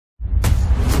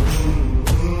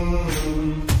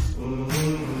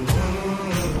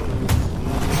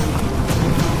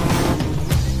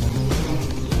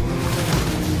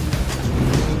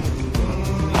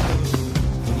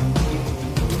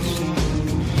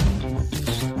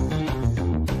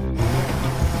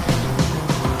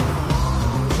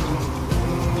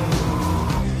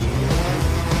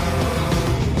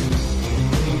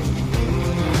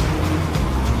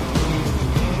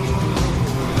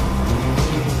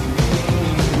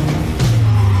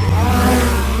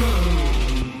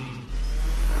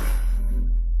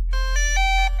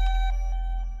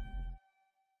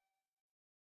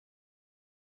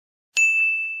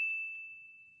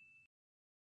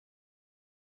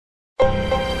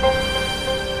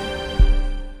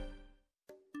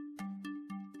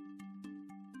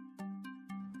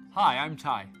Hi, I'm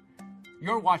Ty.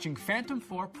 You're watching Phantom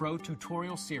 4 Pro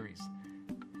tutorial series.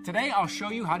 Today I'll show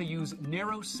you how to use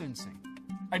narrow sensing.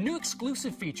 A new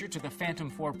exclusive feature to the Phantom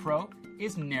 4 Pro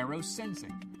is narrow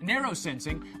sensing. Narrow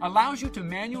sensing allows you to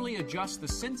manually adjust the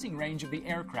sensing range of the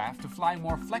aircraft to fly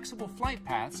more flexible flight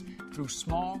paths through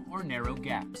small or narrow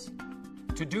gaps.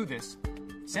 To do this,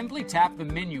 simply tap the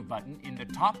menu button in the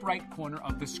top right corner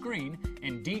of the screen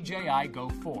in DJI Go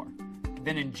 4.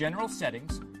 Then in General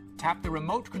Settings, tap the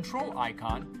remote control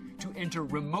icon to enter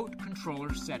Remote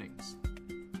Controller Settings.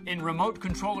 In Remote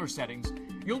Controller Settings,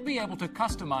 you'll be able to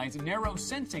customize narrow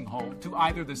sensing hold to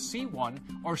either the C1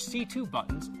 or C2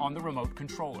 buttons on the remote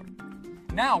controller.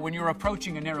 Now, when you're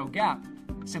approaching a narrow gap,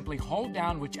 simply hold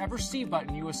down whichever C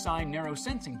button you assign narrow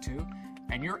sensing to,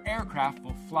 and your aircraft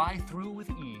will fly through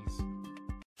with ease.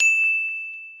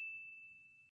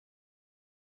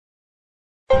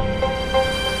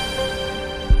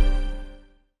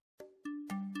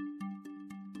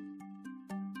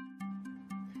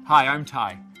 Hi, I'm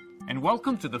Ty, and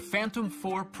welcome to the Phantom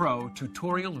 4 Pro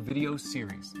tutorial video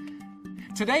series.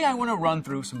 Today I want to run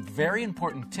through some very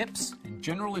important tips and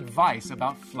general advice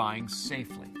about flying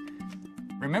safely.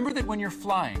 Remember that when you're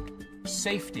flying,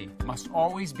 safety must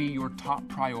always be your top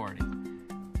priority.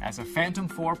 As a Phantom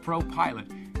 4 Pro pilot,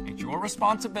 it's your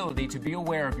responsibility to be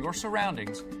aware of your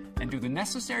surroundings and do the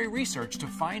necessary research to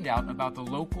find out about the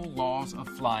local laws of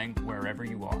flying wherever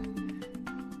you are.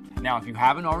 Now, if you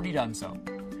haven't already done so,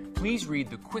 please read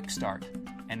the Quick Start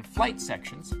and Flight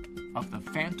sections of the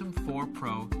Phantom 4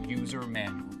 Pro User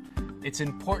Manual. It's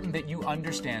important that you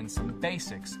understand some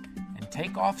basics and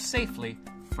take off safely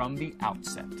from the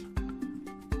outset.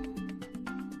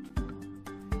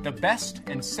 The best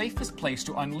and safest place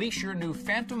to unleash your new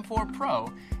Phantom 4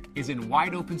 Pro is in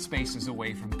wide open spaces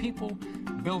away from people,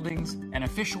 buildings, and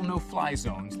official no-fly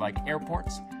zones like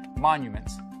airports,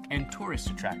 monuments, and tourist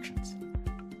attractions.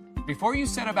 Before you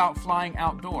set about flying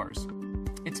outdoors,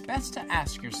 it's best to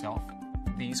ask yourself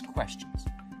these questions.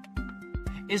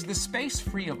 Is the space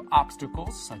free of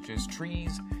obstacles such as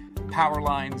trees, power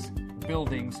lines,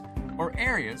 buildings, or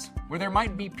areas where there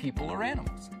might be people or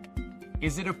animals?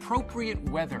 Is it appropriate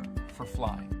weather for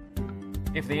flying?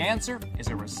 If the answer is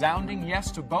a resounding yes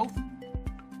to both,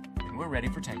 then we're ready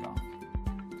for takeoff.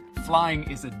 Flying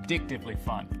is addictively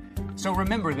fun, so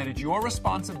remember that it's your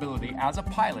responsibility as a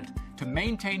pilot to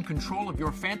maintain control of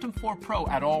your Phantom 4 Pro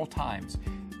at all times,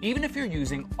 even if you're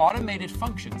using automated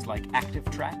functions like Active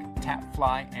Track, Tap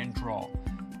Fly, and Draw.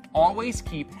 Always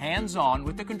keep hands-on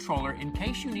with the controller in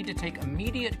case you need to take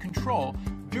immediate control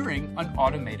during an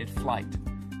automated flight.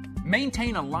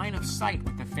 Maintain a line of sight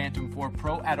with the Phantom 4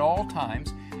 Pro at all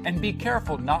times, and be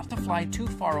careful not to fly too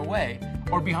far away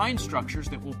or behind structures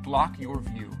that will block your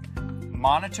view.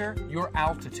 Monitor your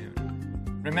altitude.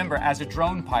 Remember, as a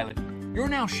drone pilot, you're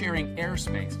now sharing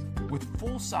airspace with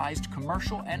full-sized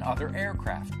commercial and other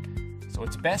aircraft, so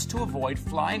it's best to avoid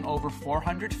flying over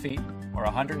 400 feet or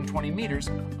 120 meters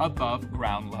above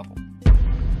ground level.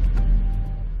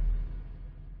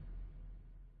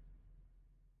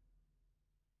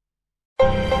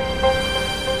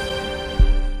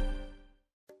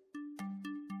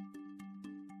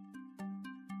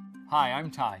 Hi, I'm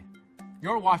Ty.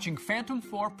 You're watching Phantom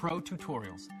 4 Pro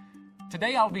tutorials.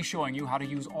 Today I'll be showing you how to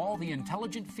use all the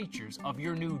intelligent features of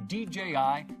your new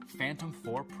DJI Phantom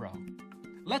 4 Pro.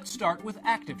 Let's start with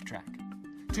Active Track.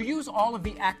 To use all of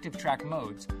the Active Track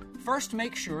modes, first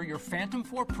make sure your Phantom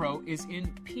 4 Pro is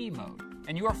in P mode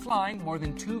and you are flying more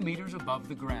than 2 meters above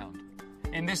the ground.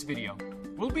 In this video,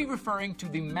 we'll be referring to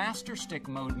the Master Stick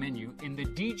mode menu in the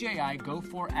DJI Go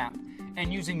 4 app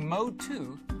and using Mode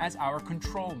 2 as our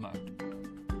control mode.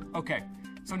 Okay.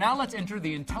 So now let's enter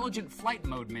the Intelligent Flight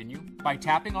Mode menu by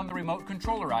tapping on the remote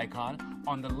controller icon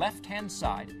on the left-hand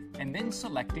side and then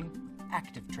selecting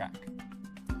Active Track.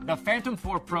 The Phantom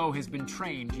 4 Pro has been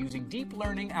trained using deep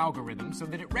learning algorithms so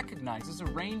that it recognizes a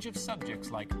range of subjects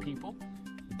like people,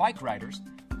 bike riders,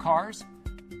 cars,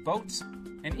 boats,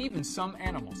 and even some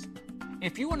animals.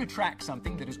 If you want to track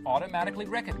something that is automatically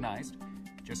recognized,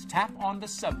 just tap on the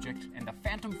subject and the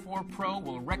Phantom 4 Pro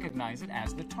will recognize it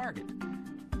as the target.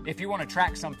 If you want to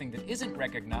track something that isn't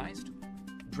recognized,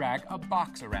 drag a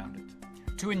box around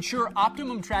it. To ensure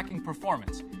optimum tracking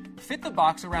performance, fit the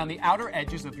box around the outer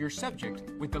edges of your subject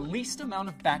with the least amount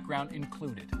of background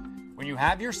included. When you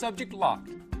have your subject locked,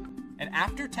 and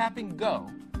after tapping Go,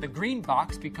 the green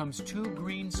box becomes 2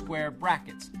 green square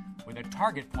brackets with a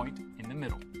target point in the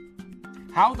middle.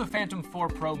 How the Phantom 4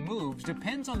 Pro moves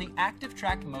depends on the Active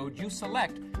Track mode you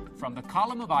select from the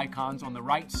column of icons on the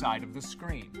right side of the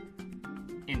screen.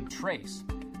 In Trace,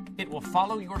 it will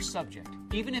follow your subject,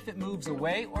 even if it moves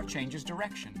away or changes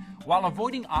direction, while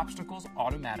avoiding obstacles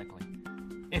automatically.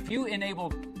 If you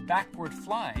enable backward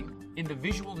flying in the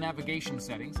visual navigation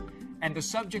settings and the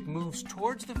subject moves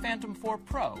towards the Phantom 4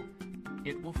 Pro,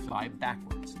 it will fly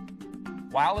backwards.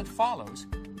 While it follows,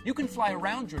 you can fly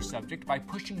around your subject by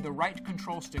pushing the right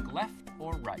control stick left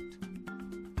or right.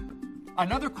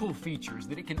 Another cool feature is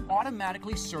that it can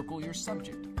automatically circle your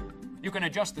subject. You can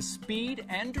adjust the speed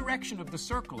and direction of the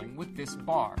circling with this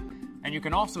bar, and you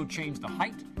can also change the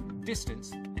height,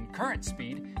 distance, and current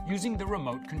speed using the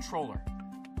remote controller.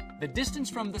 The distance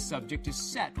from the subject is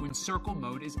set when circle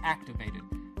mode is activated,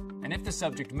 and if the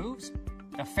subject moves,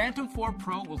 the Phantom 4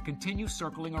 Pro will continue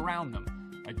circling around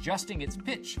them, adjusting its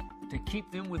pitch to keep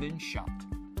them within shot.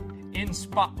 In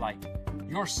Spotlight,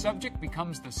 your subject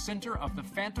becomes the center of the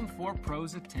Phantom 4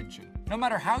 Pro's attention. No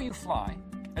matter how you fly,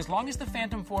 as long as the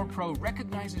Phantom 4 Pro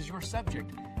recognizes your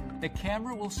subject, the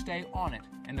camera will stay on it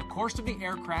and the course of the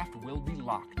aircraft will be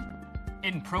locked.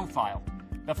 In Profile,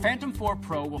 the Phantom 4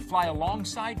 Pro will fly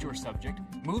alongside your subject,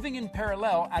 moving in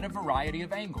parallel at a variety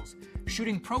of angles,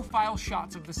 shooting profile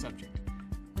shots of the subject.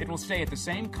 It will stay at the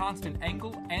same constant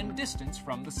angle and distance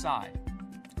from the side.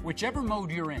 Whichever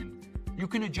mode you're in, you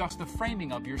can adjust the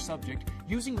framing of your subject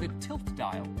using the tilt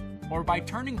dial or by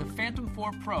turning the Phantom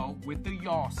 4 Pro with the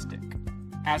yaw stick.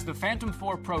 As the Phantom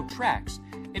 4 Pro tracks,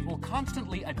 it will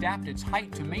constantly adapt its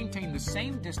height to maintain the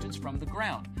same distance from the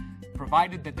ground,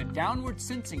 provided that the downward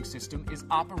sensing system is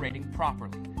operating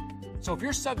properly. So if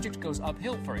your subject goes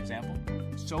uphill, for example,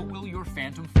 so will your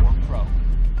Phantom 4 Pro.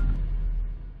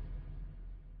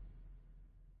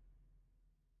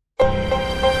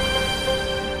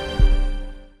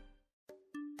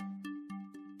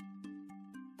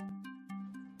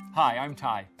 Hi, I'm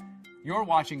Ty. You're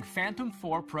watching Phantom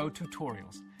 4 Pro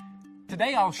tutorials.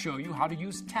 Today I'll show you how to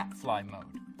use tap fly mode.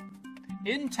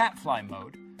 In tap fly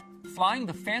mode, flying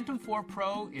the Phantom 4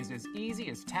 Pro is as easy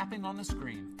as tapping on the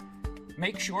screen.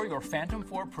 Make sure your Phantom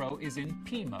 4 Pro is in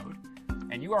P mode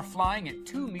and you are flying at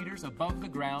 2 meters above the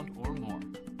ground or more.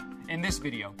 In this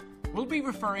video, we'll be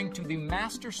referring to the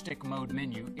Master Stick Mode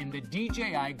menu in the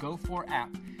DJI Go 4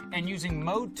 app and using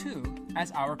Mode 2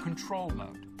 as our control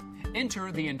mode.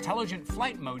 Enter the Intelligent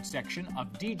Flight Mode section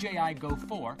of DJI Go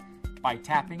 4 by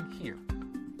tapping here.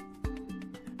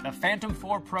 The Phantom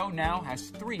 4 Pro now has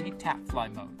 3 tap fly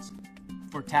modes.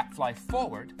 For tap fly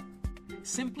forward,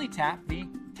 simply tap the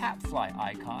tap fly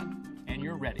icon and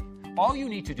you're ready. All you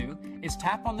need to do is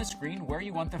tap on the screen where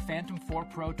you want the Phantom 4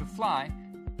 Pro to fly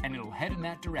and it'll head in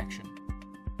that direction.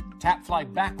 Tap fly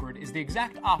backward is the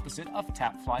exact opposite of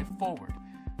tap fly forward.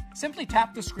 Simply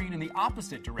tap the screen in the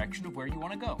opposite direction of where you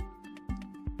want to go.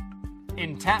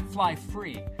 In tap fly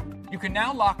free, you can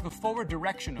now lock the forward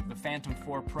direction of the Phantom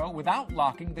 4 Pro without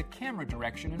locking the camera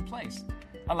direction in place,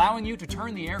 allowing you to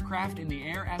turn the aircraft in the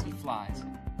air as it flies.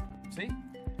 See?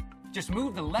 Just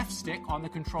move the left stick on the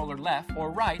controller left or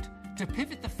right to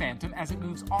pivot the Phantom as it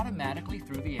moves automatically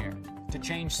through the air. To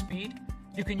change speed,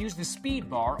 you can use the speed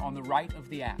bar on the right of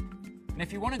the app. And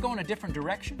if you want to go in a different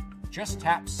direction, just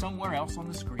tap somewhere else on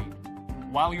the screen.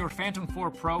 While your Phantom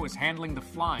 4 Pro is handling the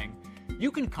flying, you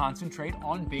can concentrate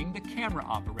on being the camera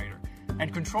operator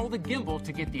and control the gimbal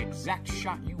to get the exact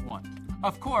shot you want.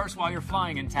 Of course, while you're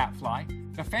flying in tap fly,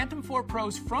 the Phantom 4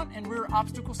 Pro's front and rear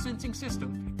obstacle sensing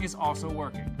system is also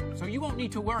working, so you won't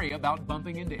need to worry about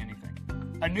bumping into anything.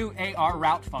 A new AR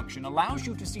route function allows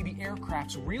you to see the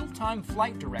aircraft's real-time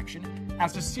flight direction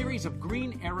as a series of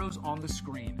green arrows on the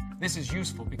screen. This is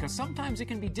useful because sometimes it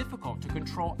can be difficult to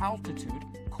control altitude,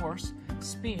 course,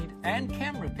 speed, and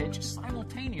camera pitch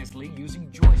simultaneously using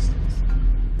joysticks.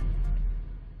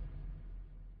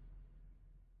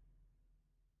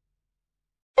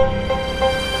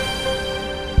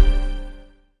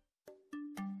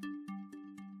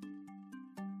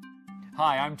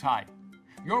 Hi, I'm Ty.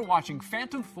 You're watching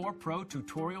Phantom 4 Pro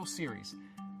tutorial series.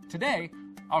 Today,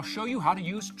 I'll show you how to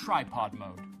use tripod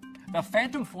mode. The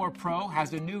Phantom 4 Pro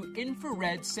has a new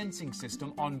infrared sensing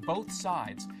system on both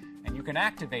sides, and you can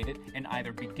activate it in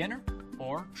either beginner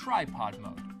or tripod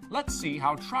mode. Let's see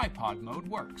how tripod mode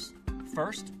works.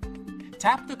 First,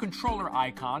 tap the controller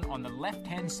icon on the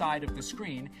left-hand side of the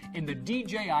screen in the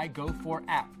DJI Go 4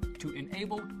 app to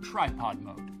enable tripod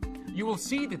mode. You will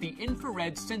see that the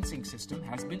infrared sensing system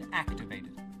has been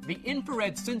activated. The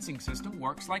infrared sensing system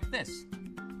works like this.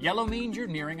 Yellow means you're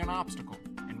nearing an obstacle,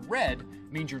 and red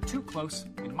means you're too close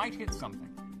and might hit something.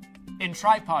 In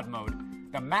tripod mode,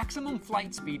 the maximum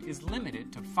flight speed is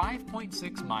limited to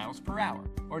 5.6 miles per hour,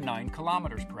 or 9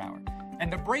 kilometers per hour,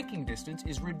 and the braking distance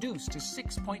is reduced to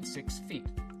 6.6 feet,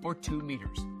 or 2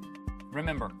 meters.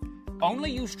 Remember,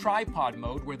 only use tripod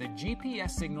mode where the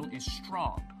GPS signal is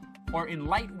strong, or in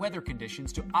light weather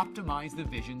conditions to optimize the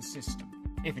vision system.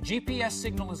 If a GPS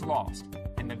signal is lost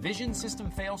and the vision system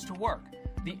fails to work,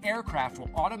 the aircraft will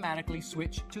automatically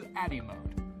switch to ADI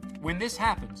mode. When this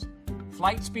happens,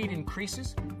 flight speed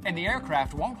increases and the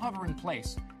aircraft won't hover in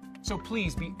place, so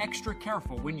please be extra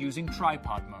careful when using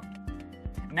tripod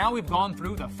mode. Now we've gone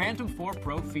through the Phantom 4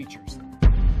 Pro features.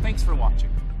 Thanks for watching.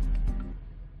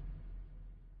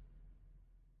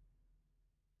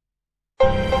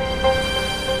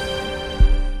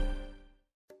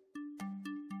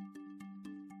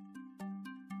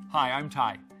 Hi, I'm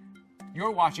Ty.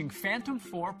 You're watching Phantom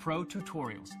 4 Pro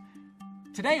tutorials.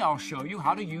 Today I'll show you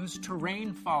how to use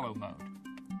terrain follow mode.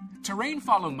 Terrain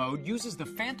follow mode uses the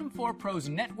Phantom 4 Pro's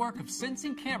network of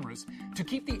sensing cameras to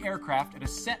keep the aircraft at a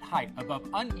set height above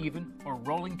uneven or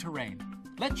rolling terrain.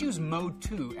 Let's use Mode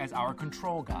 2 as our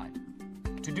control guide.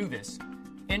 To do this,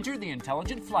 enter the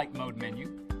Intelligent Flight Mode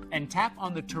menu and tap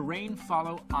on the Terrain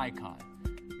Follow icon.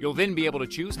 You'll then be able to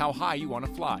choose how high you want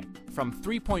to fly, from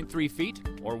 3.3 feet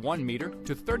or 1 meter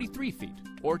to 33 feet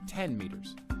or 10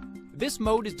 meters. This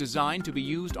mode is designed to be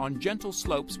used on gentle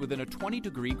slopes within a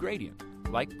 20-degree gradient,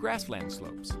 like grassland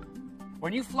slopes.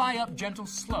 When you fly up gentle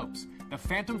slopes, the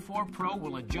Phantom 4 Pro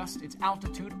will adjust its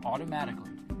altitude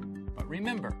automatically. But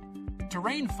remember,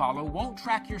 terrain follow won't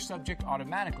track your subject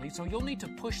automatically, so you'll need to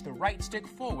push the right stick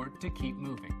forward to keep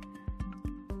moving.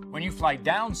 When you fly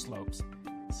down slopes,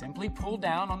 simply pull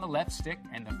down on the left stick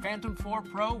and the Phantom 4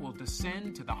 Pro will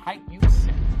descend to the height you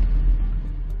set.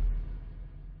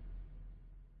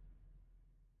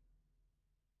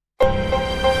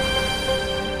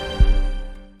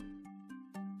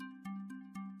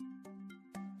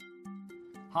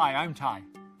 Hi, I'm Ty.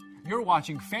 You're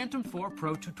watching Phantom 4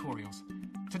 Pro tutorials.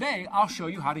 Today, I'll show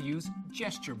you how to use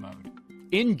gesture mode.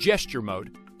 In gesture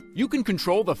mode, you can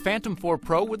control the Phantom 4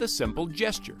 Pro with a simple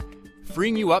gesture,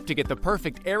 freeing you up to get the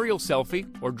perfect aerial selfie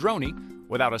or droney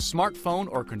without a smartphone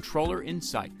or controller in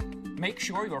sight. Make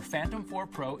sure your Phantom 4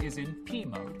 Pro is in P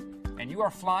mode and you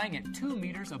are flying at 2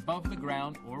 meters above the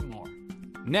ground or more.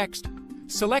 Next,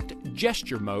 select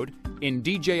gesture mode in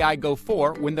DJI Go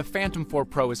 4 when the Phantom 4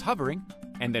 Pro is hovering,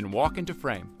 and then walk into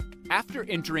frame. After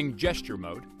entering gesture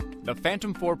mode, the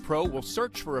Phantom 4 Pro will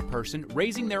search for a person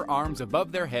raising their arms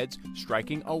above their heads,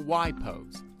 striking a Y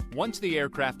pose. Once the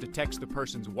aircraft detects the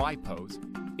person's Y pose,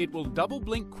 it will double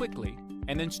blink quickly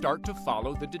and then start to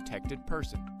follow the detected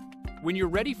person. When you're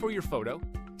ready for your photo,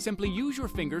 simply use your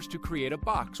fingers to create a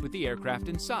box with the aircraft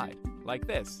inside, like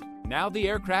this. Now the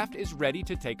aircraft is ready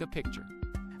to take a picture.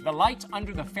 The lights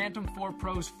under the Phantom 4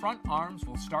 Pro's front arms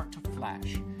will start to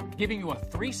flash, giving you a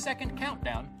 3-second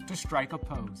countdown to strike a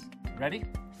pose. Ready?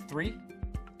 3,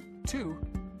 2,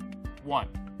 1.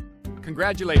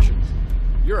 Congratulations!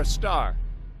 You're a star!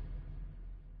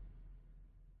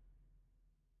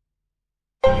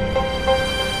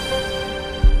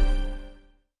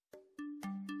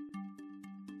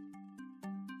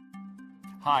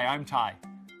 Hi, I'm Ty.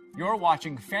 You're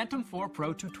watching Phantom 4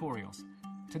 Pro tutorials.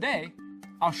 Today,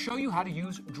 I'll show you how to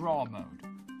use draw mode.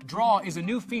 Draw is a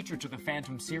new feature to the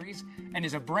Phantom series and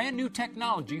is a brand new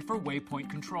technology for waypoint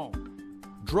control.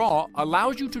 Draw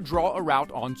allows you to draw a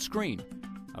route on screen,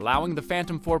 allowing the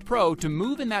Phantom 4 Pro to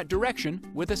move in that direction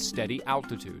with a steady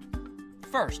altitude.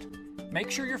 First, make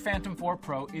sure your Phantom 4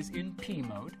 Pro is in P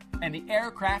mode and the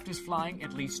aircraft is flying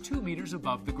at least 2 meters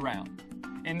above the ground.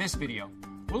 In this video,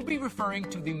 we'll be referring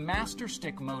to the Master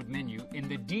Stick Mode menu in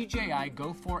the DJI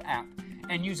Go 4 app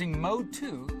and using Mode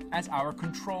 2 as our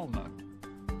control mode.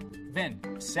 Then,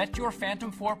 set your Phantom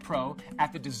 4 Pro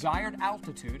at the desired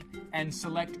altitude and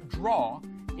select Draw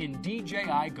in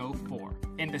DJI Go 4.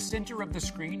 In the center of the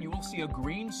screen, you will see a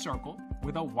green circle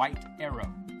with a white arrow.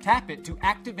 Tap it to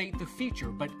activate the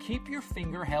feature, but keep your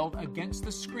finger held against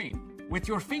the screen. With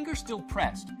your finger still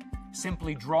pressed,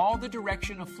 simply draw the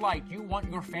direction of flight you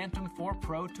want your Phantom 4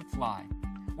 Pro to fly.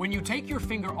 When you take your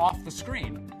finger off the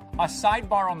screen, a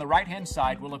sidebar on the right-hand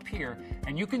side will appear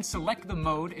and you can select the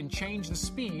mode and change the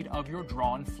speed of your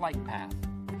drawn flight path.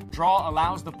 Draw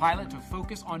allows the pilot to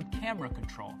focus on camera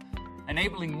control,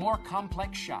 enabling more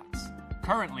complex shots.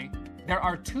 Currently, there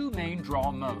are 2 main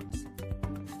draw modes,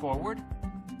 forward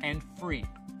and free.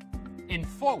 In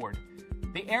forward,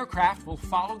 the aircraft will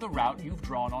follow the route you've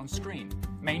drawn on screen,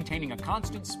 maintaining a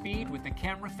constant speed with the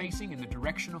camera facing in the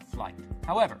direction of flight.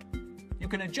 However, you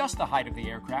can adjust the height of the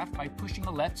aircraft by pushing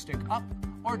the left stick up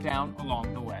or down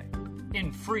along the way.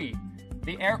 In free,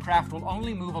 the aircraft will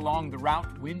only move along the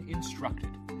route when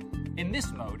instructed. In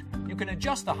this mode, you can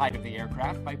adjust the height of the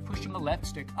aircraft by pushing the left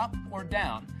stick up or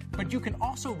down, but you can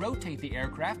also rotate the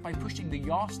aircraft by pushing the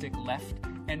yaw stick left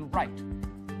and right,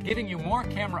 giving you more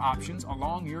camera options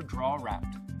along your draw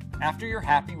route. After you're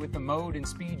happy with the mode and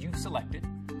speed you've selected,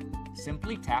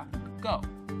 simply tap Go,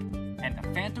 and the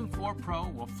Phantom 4 Pro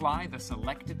will fly the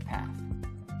selected path.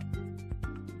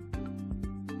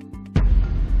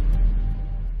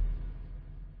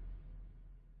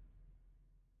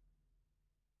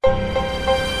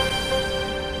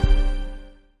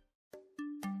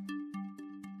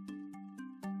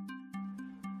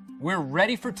 We're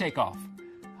ready for takeoff.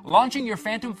 Launching your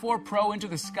Phantom 4 Pro into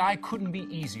the sky couldn't be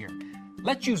easier.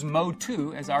 Let's use Mode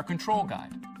 2 as our control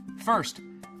guide. First,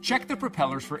 check the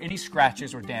propellers for any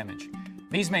scratches or damage.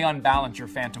 These may unbalance your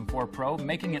Phantom 4 Pro,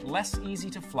 making it less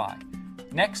easy to fly.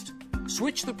 Next,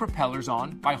 switch the propellers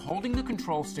on by holding the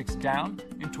control sticks down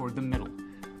and toward the middle.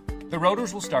 The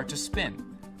rotors will start to spin.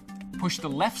 Push the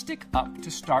left stick up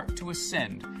to start to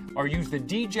ascend, or use the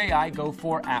DJI Go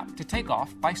 4 app to take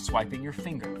off by swiping your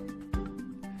finger.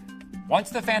 Once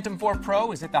the Phantom 4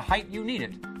 Pro is at the height you need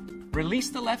it,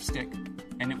 release the left stick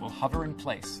and it will hover in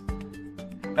place.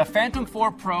 The Phantom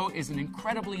 4 Pro is an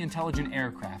incredibly intelligent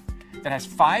aircraft that has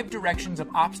 5 directions of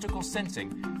obstacle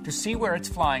sensing to see where it's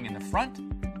flying in the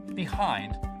front,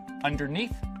 behind,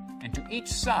 underneath, and to each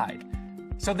side,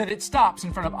 so that it stops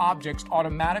in front of objects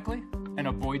automatically and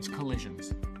avoids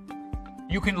collisions.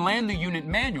 You can land the unit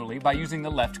manually by using the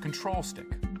left control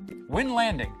stick. When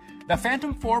landing, the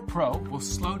Phantom 4 Pro will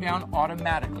slow down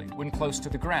automatically when close to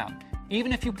the ground,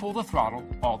 even if you pull the throttle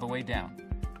all the way down.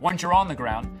 Once you're on the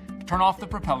ground, turn off the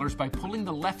propellers by pulling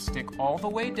the left stick all the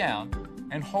way down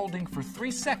and holding for 3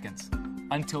 seconds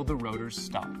until the rotors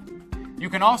stop. You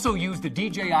can also use the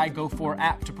DJI Go 4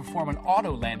 app to perform an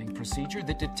auto landing procedure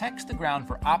that detects the ground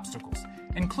for obstacles,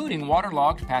 including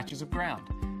waterlogged patches of ground.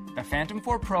 The Phantom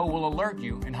 4 Pro will alert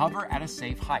you and hover at a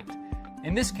safe height.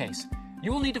 In this case,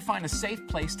 you will need to find a safe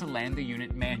place to land the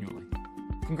unit manually.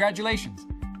 Congratulations!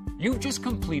 You've just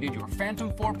completed your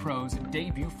Phantom 4 Pro's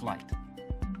debut flight.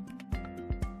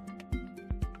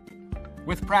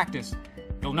 With practice,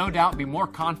 you'll no doubt be more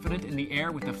confident in the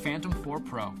air with the Phantom 4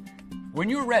 Pro. When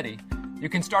you're ready, you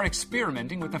can start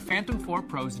experimenting with the Phantom 4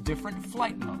 Pro's different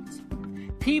flight modes.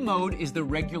 P mode is the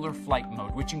regular flight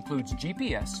mode, which includes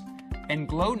GPS and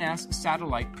GLONASS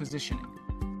satellite positioning,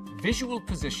 visual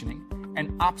positioning,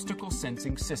 and obstacle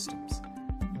sensing systems.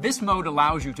 This mode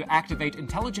allows you to activate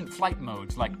intelligent flight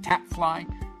modes like tap fly,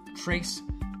 trace,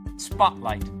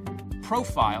 spotlight,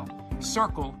 profile,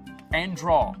 circle, and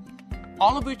draw,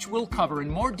 all of which we'll cover in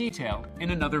more detail in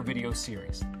another video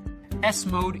series. S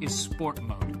mode is sport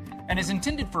mode and is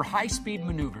intended for high-speed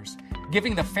maneuvers,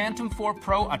 giving the Phantom 4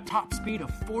 Pro a top speed of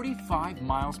 45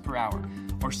 miles per hour,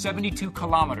 or 72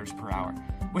 kilometers per hour.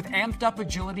 With amped up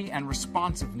agility and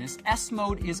responsiveness, S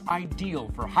mode is ideal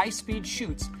for high-speed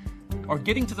shoots or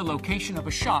getting to the location of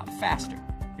a shot faster.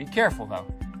 Be careful though,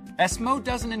 S mode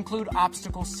doesn't include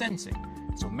obstacle sensing,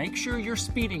 so make sure you're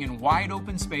speeding in wide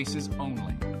open spaces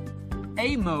only.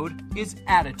 A mode is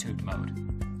attitude mode.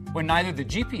 When neither the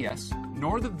GPS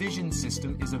nor the vision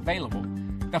system is available,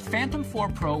 the Phantom 4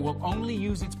 Pro will only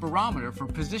use its barometer for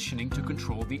positioning to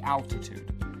control the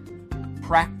altitude.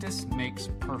 Practice makes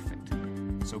perfect.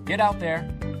 So get out there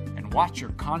and watch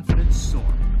your confidence soar.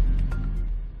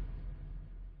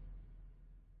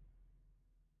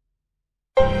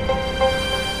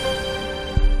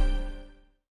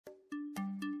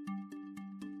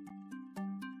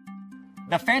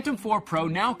 The Phantom 4 Pro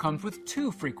now comes with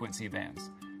 2 frequency bands,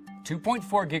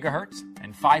 2.4 GHz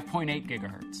and 5.8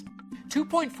 GHz.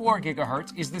 2.4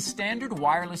 GHz is the standard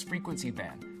wireless frequency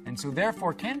band, and so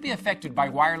therefore can be affected by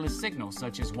wireless signals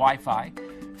such as Wi-Fi,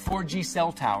 4G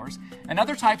cell towers, and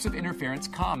other types of interference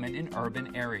common in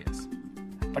urban areas.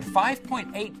 But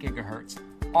 5.8 GHz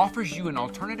offers you an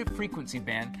alternative frequency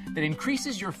band that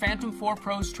increases your Phantom 4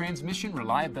 Pro's transmission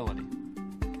reliability.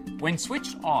 When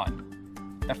switched on,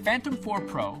 the Phantom 4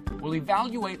 Pro will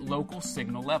evaluate local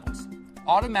signal levels,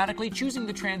 automatically choosing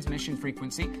the transmission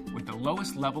frequency with the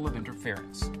lowest level of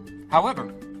interference.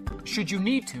 However, should you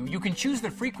need to, you can choose the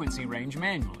frequency range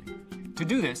manually. To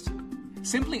do this,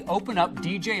 simply open up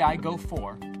DJI Go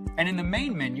 4 and in the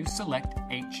main menu select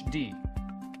HD.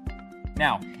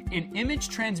 Now, in image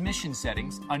transmission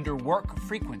settings under Work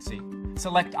Frequency,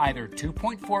 select either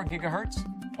 2.4 GHz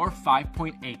or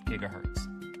 5.8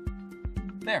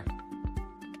 GHz. There.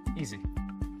 Easy.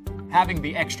 Having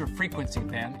the extra frequency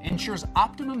band ensures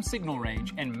optimum signal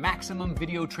range and maximum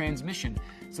video transmission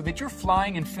so that your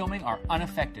flying and filming are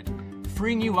unaffected,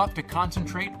 freeing you up to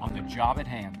concentrate on the job at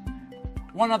hand.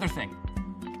 One other thing.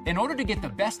 In order to get the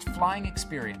best flying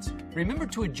experience, remember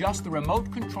to adjust the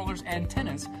remote controller's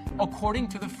antennas according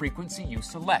to the frequency you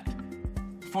select.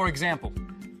 For example,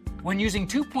 when using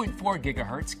 2.4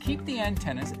 GHz, keep the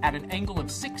antennas at an angle of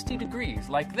 60 degrees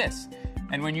like this,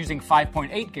 And when using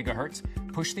 5.8 gigahertz,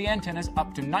 push the antennas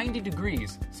up to 90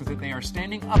 degrees so that they are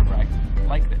standing upright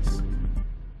like this.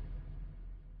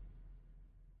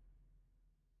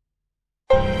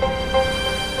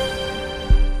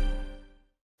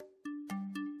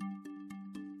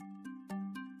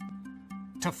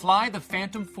 To fly the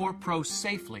Phantom 4 Pro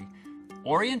safely,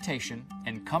 orientation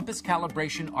and compass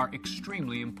calibration are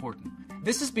extremely important.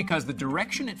 This is because the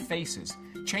direction it faces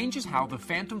changes how the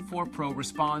Phantom 4 Pro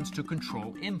responds to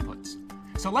control inputs.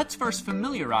 So let's first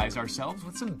familiarize ourselves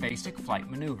with some basic flight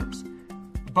maneuvers.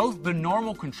 Both the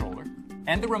normal controller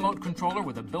and the remote controller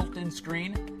with a built-in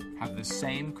screen have the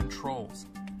same controls.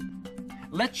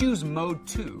 Let's use Mode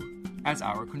 2 as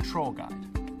our control guide.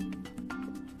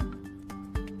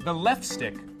 The left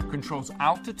stick controls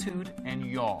altitude and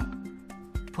yaw.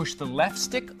 Push the left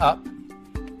stick up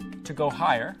to go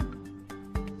higher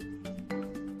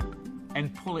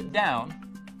and pull it down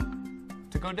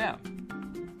to go down.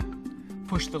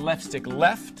 Push the left stick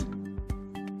left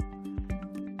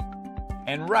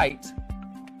and right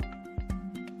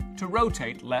to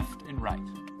rotate left and right.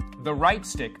 The right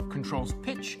stick controls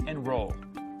pitch and roll,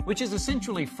 which is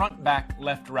essentially front-back,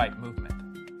 left-right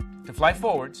movement. To fly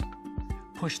forwards,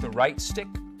 push the right stick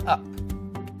up.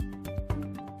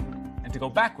 And to go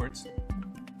backwards,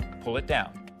 pull it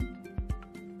down.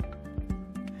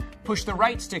 Push the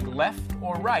right stick left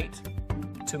or right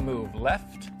to move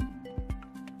left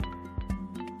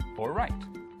or right.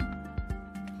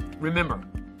 Remember,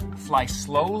 fly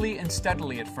slowly and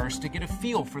steadily at first to get a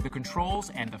feel for the controls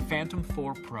and the Phantom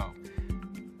 4 Pro.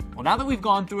 Well, now that we've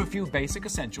gone through a few basic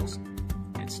essentials,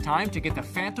 it's time to get the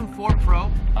Phantom 4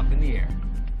 Pro up in the air.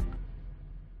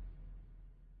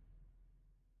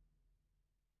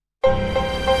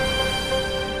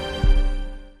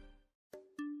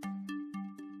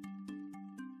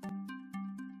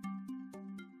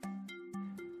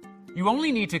 You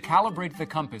only need to calibrate the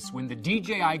compass when the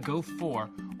DJI Go 4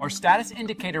 or status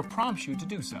indicator prompts you to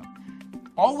do so.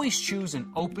 Always choose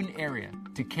an open area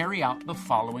to carry out the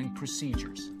following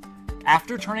procedures.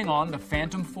 After turning on the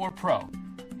Phantom 4 Pro,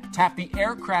 tap the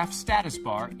aircraft status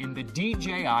bar in the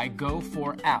DJI Go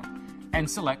 4 app and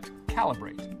select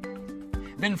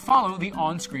Calibrate. Then follow the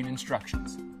on-screen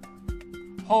instructions.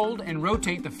 Hold and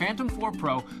rotate the Phantom 4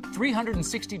 Pro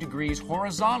 360 degrees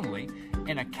horizontally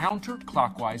in a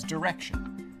counterclockwise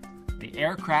direction. The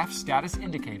aircraft status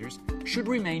indicators should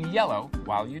remain yellow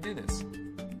while you do this.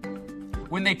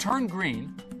 When they turn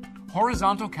green,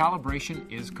 horizontal calibration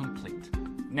is complete.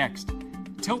 Next,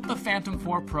 tilt the Phantom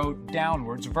 4 Pro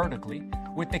downwards vertically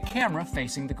with the camera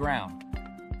facing the ground.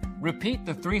 Repeat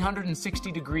the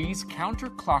 360 degrees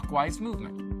counterclockwise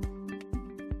movement.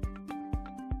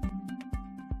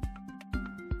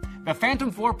 The Phantom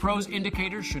 4 Pro's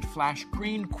indicators should flash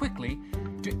green quickly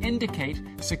to indicate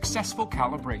successful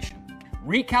calibration.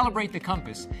 Recalibrate the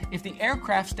compass if the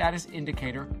aircraft status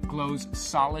indicator glows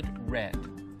solid red.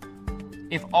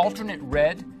 If alternate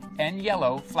red and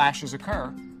yellow flashes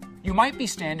occur, you might be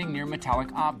standing near metallic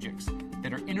objects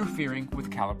that are interfering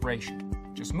with calibration.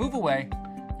 Just move away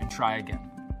and try again.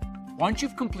 Once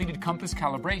you've completed compass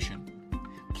calibration,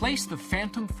 place the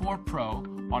Phantom 4 Pro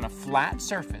on a flat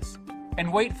surface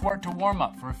and wait for it to warm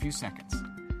up for a few seconds.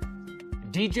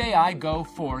 DJI Go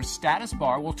 4's status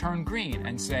bar will turn green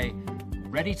and say,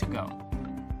 "Ready to go."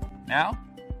 Now,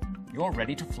 you're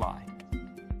ready to fly.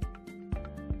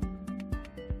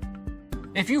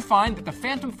 If you find that the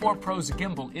Phantom 4 Pro's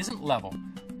gimbal isn't level,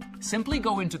 simply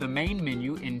go into the main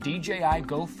menu in DJI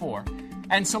Go 4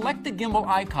 and select the gimbal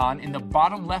icon in the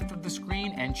bottom left of the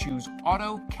screen and choose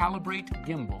Auto Calibrate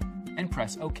Gimbal and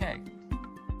press OK.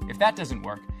 If that doesn't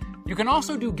work, you can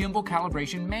also do gimbal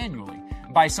calibration manually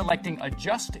by selecting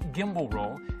Adjust Gimbal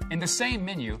Roll in the same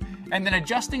menu and then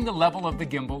adjusting the level of the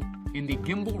gimbal in the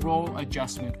Gimbal Roll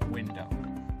Adjustment window.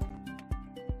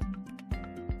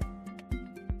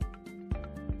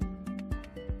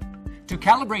 To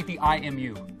calibrate the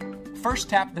IMU, first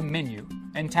tap the menu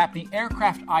and tap the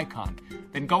aircraft icon,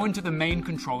 then go into the main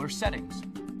controller settings.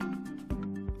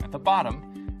 At the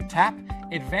bottom, tap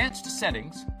Advanced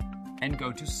Settings and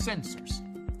go to Sensors.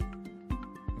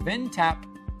 Then tap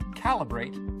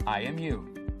Calibrate IMU.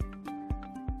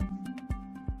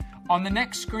 On the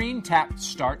next screen, tap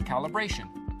Start Calibration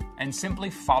and simply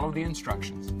follow the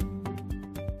instructions.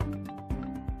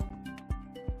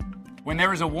 When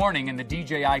there is a warning in the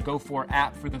DJI Go 4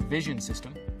 app for the vision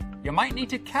system, you might need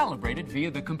to calibrate it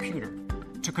via the computer.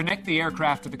 To connect the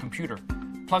aircraft to the computer,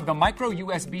 plug the micro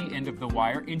USB end of the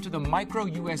wire into the micro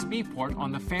USB port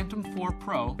on the Phantom 4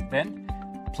 Pro, then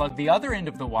plug the other end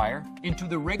of the wire into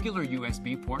the regular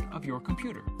USB port of your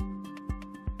computer.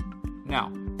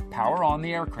 Now, power on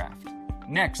the aircraft.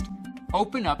 Next,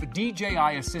 open up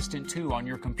DJI Assistant 2 on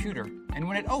your computer, and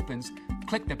when it opens,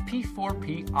 click the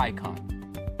P4P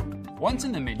icon. Once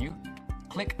in the menu,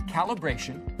 click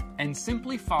Calibration and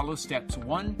simply follow steps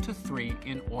 1 to 3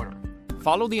 in order.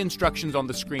 Follow the instructions on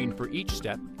the screen for each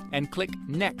step and click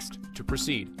Next to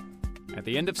proceed. At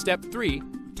the end of step 3,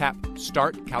 tap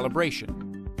Start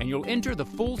Calibration, and you'll enter the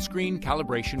full screen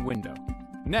calibration window.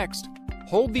 Next,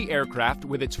 hold the aircraft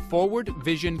with its forward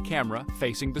vision camera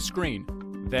facing the screen.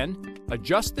 Then,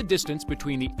 adjust the distance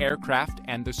between the aircraft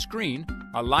and the screen,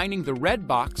 aligning the red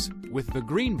box with the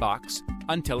green box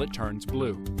until it turns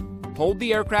blue. Hold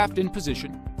the aircraft in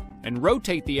position and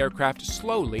rotate the aircraft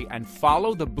slowly and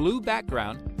follow the blue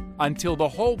background until the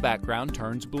whole background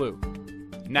turns blue.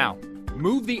 Now,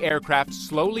 move the aircraft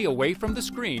slowly away from the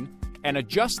screen and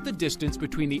adjust the distance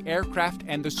between the aircraft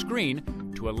and the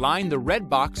screen to align the red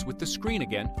box with the screen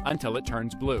again until it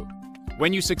turns blue.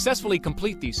 When you successfully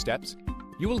complete these steps,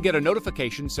 you will get a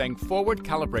notification saying Forward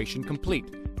Calibration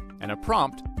Complete and a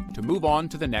prompt to move on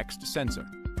to the next sensor.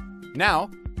 Now,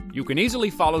 you can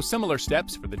easily follow similar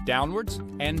steps for the downwards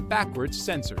and backwards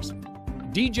sensors.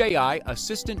 DJI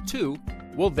Assistant 2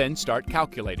 will then start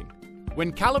calculating.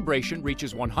 When calibration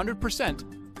reaches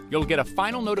 100%, you'll get a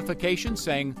final notification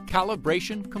saying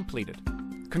Calibration Completed.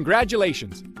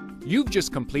 Congratulations! You've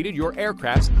just completed your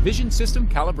aircraft's vision system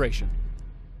calibration.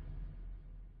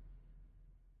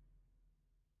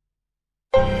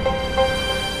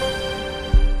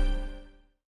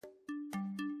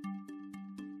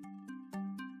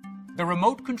 The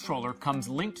remote controller comes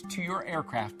linked to your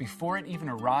aircraft before it even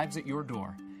arrives at your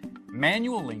door.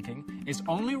 Manual linking is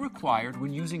only required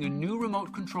when using a new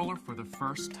remote controller for the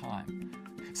first time.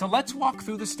 So let's walk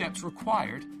through the steps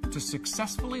required to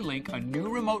successfully link a new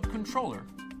remote controller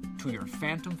to your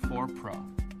Phantom 4 Pro.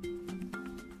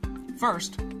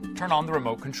 First, turn on the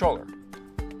remote controller.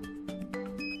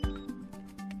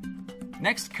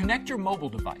 Next, connect your mobile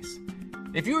device.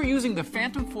 If you are using the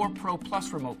Phantom 4 Pro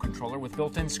Plus remote controller with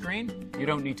built-in screen, you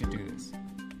don't need to do this.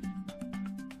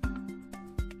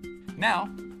 Now,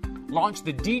 launch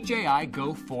the DJI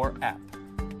Go 4 app.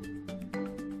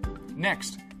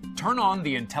 Next, turn on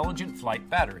the Intelligent Flight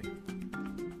battery.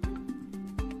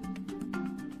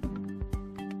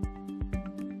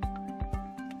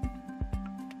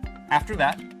 After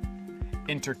that,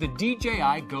 enter the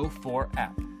DJI Go 4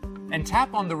 app and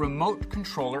tap on the remote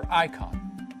controller icon.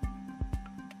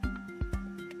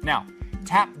 Now,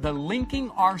 tap the Linking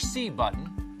RC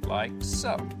button, like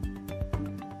so.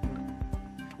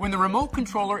 When the remote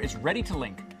controller is ready to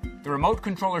link, the remote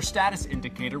controller status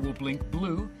indicator will blink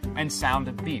blue and sound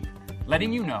a beep,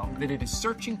 letting you know that it is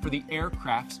searching for the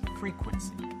aircraft's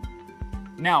frequency.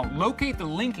 Now, locate the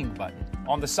linking button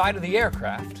on the side of the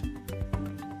aircraft,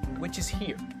 which is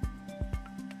here.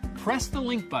 Press the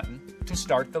link button to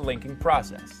start the linking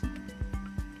process.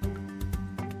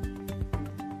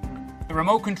 The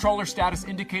remote controller status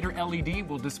indicator LED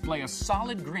will display a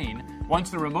solid green once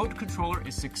the remote controller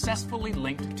is successfully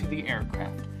linked to the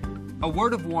aircraft. A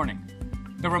word of warning: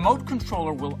 the remote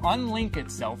controller will unlink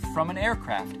itself from an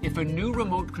aircraft if a new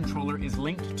remote controller is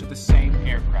linked to the same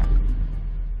aircraft.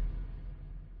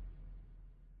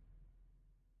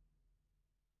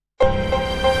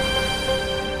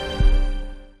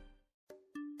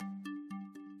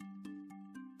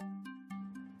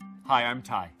 Hi, I'm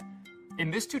Ty. In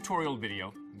this tutorial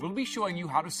video, we'll be showing you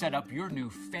how to set up your new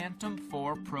Phantom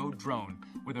 4 Pro drone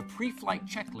with a pre-flight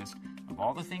checklist of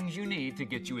all the things you need to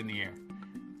get you in the air.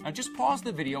 Now just pause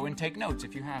the video and take notes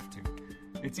if you have to.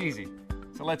 It's easy,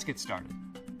 so let's get started.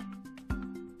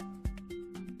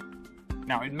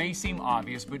 Now it may seem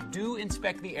obvious, but do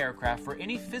inspect the aircraft for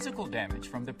any physical damage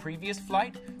from the previous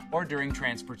flight or during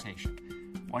transportation.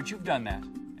 Once you've done that,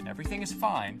 and everything is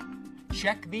fine,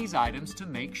 check these items to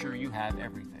make sure you have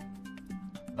everything.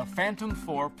 The Phantom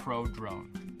 4 Pro drone,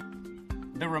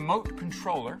 the remote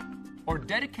controller, or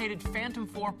dedicated Phantom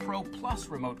 4 Pro Plus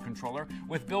remote controller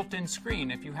with built-in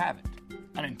screen if you have it,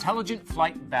 an intelligent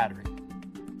flight battery,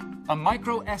 a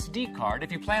micro SD card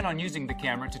if you plan on using the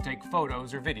camera to take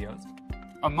photos or videos,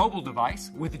 a mobile device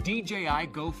with DJI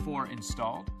Go 4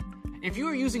 installed. If you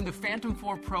are using the Phantom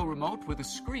 4 Pro remote with a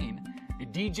screen, the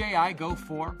DJI Go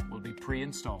 4 will be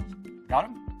pre-installed. Got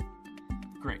 'em?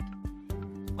 Great.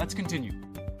 Let's continue.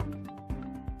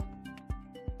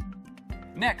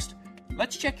 Next,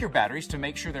 let's check your batteries to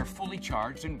make sure they're fully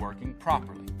charged and working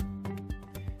properly.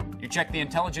 You check the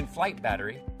Intelligent Flight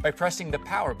battery by pressing the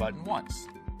power button once.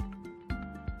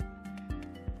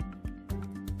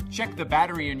 Check the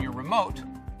battery in your remote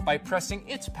by pressing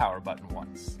its power button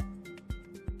once.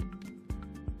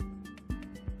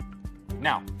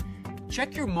 Now,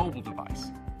 check your mobile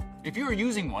device. If you are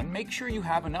using one, make sure you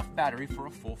have enough battery for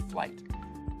a full flight.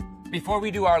 Before we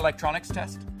do our electronics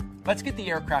test, let's get the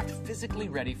aircraft physically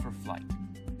ready for flight.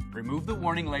 Remove the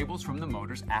warning labels from the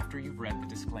motors after you've read the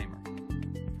disclaimer.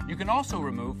 You can also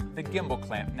remove the gimbal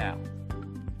clamp now.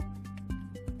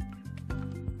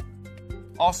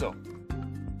 Also,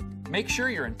 make sure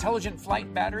your intelligent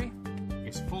flight battery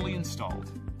is fully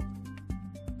installed.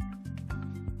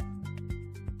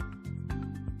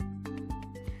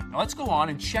 Now let's go on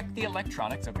and check the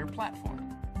electronics of your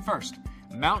platform. First,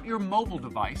 mount your mobile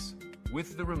device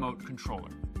with the remote controller.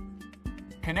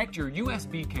 Connect your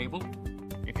USB cable.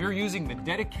 If you're using the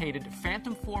dedicated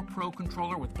Phantom 4 Pro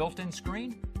controller with built-in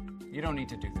screen, you don't need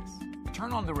to do this.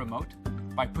 Turn on the remote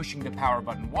by pushing the power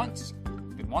button once,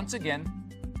 then once again,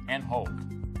 and hold.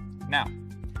 Now,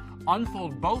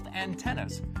 unfold both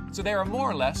antennas so they are more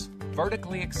or less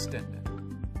vertically extended.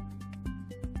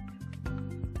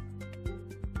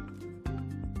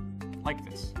 Like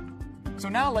this. So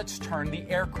now let's turn the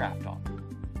aircraft on.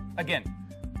 Again,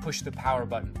 push the power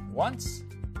button once,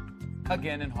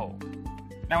 again and hold.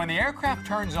 Now when the aircraft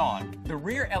turns on, the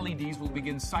rear LEDs will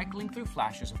begin cycling through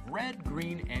flashes of red,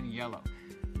 green, and yellow.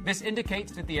 This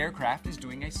indicates that the aircraft is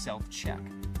doing a self-check.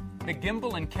 The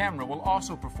gimbal and camera will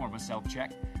also perform a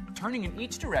self-check, turning in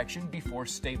each direction before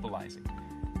stabilizing.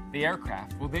 The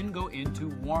aircraft will then go into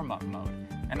warm-up mode,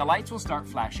 and the lights will start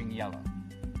flashing yellow.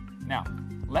 Now,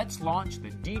 let's launch the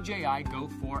DJI Go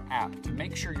 4 app to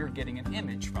make sure you're getting an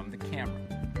image from the camera.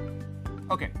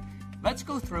 Okay, let's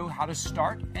go through how to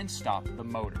start and stop the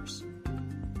motors.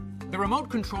 The remote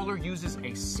controller uses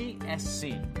a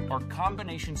CSC, or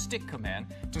combination stick command,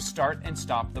 to start and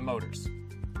stop the motors.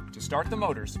 To start the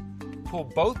motors, pull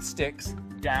both sticks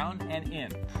down and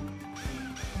in.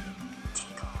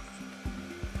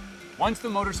 Once the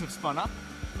motors have spun up,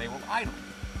 they will idle.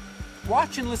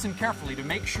 Watch and listen carefully to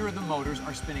make sure the motors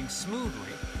are spinning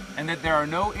smoothly and that there are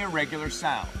no irregular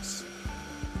sounds.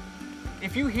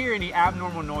 If you hear any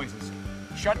abnormal noises,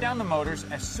 shut down the motors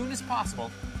as soon as possible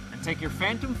and take your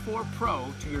Phantom 4 Pro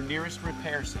to your nearest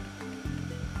repair center.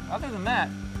 Other than that,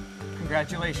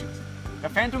 congratulations. The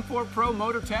Phantom 4 Pro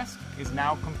motor test is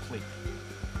now complete.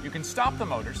 You can stop the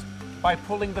motors by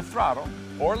pulling the throttle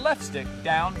or left stick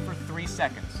down for 3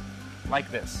 seconds, like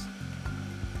this.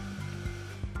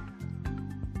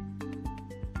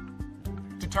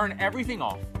 To turn everything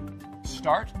off,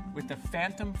 start with the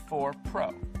Phantom 4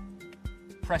 Pro.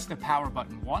 Press the power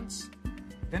button once,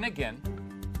 then again,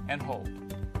 and hold.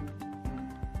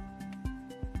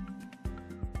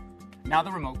 Now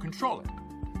the remote controller.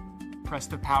 Press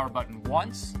the power button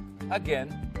once,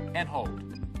 again, and hold.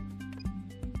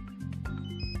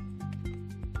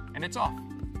 And it's off.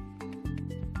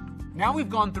 Now we've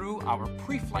gone through our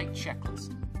pre-flight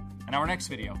checklist. In our next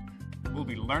video, we'll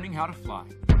be learning how to fly.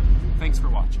 Thanks for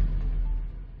watching.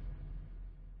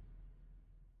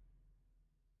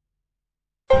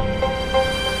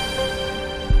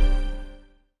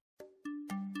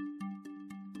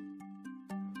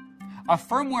 A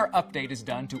firmware update is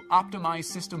done to optimize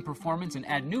system performance and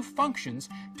add new functions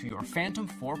to your Phantom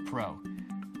 4 Pro.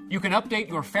 You can update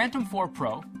your Phantom 4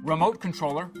 Pro, remote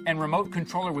controller, and remote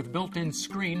controller with built-in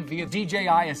screen via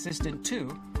DJI Assistant 2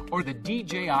 or the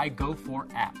DJI Go 4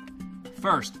 app.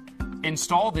 First,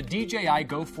 install the DJI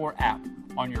Go 4 app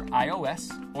on your iOS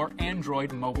or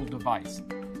Android mobile device.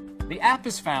 The app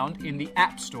is found in the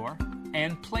App Store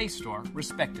and Play Store,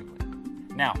 respectively.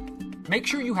 Now, make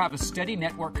sure you have a steady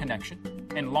network connection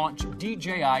and launch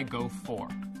DJI Go 4.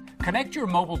 Connect your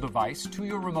mobile device to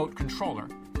your remote controller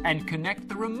and connect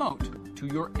the remote to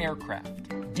your aircraft.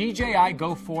 DJI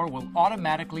Go 4 will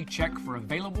automatically check for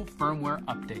available firmware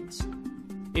updates.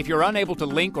 If you're unable to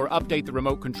link or update the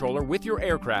remote controller with your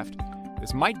aircraft,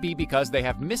 this might be because they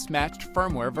have mismatched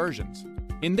firmware versions.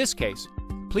 In this case,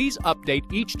 please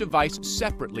update each device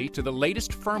separately to the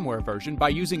latest firmware version by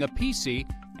using a PC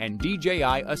and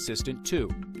DJI Assistant 2.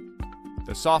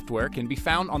 The software can be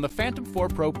found on the Phantom 4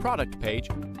 Pro product page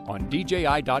on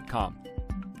DJI.com.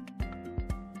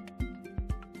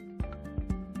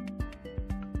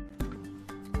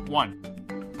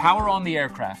 One, power on the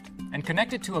aircraft and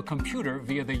connect it to a computer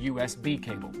via the USB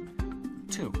cable.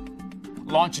 2.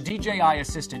 Launch DJI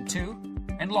Assistant 2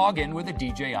 and log in with a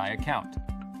DJI account.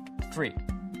 3.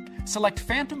 Select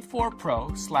Phantom 4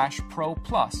 Pro/Pro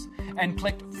Plus and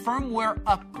click Firmware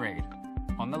Upgrade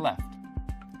on the left.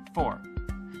 4.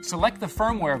 Select the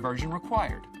firmware version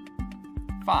required.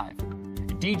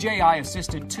 5. DJI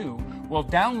Assistant 2 will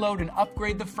download and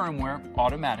upgrade the firmware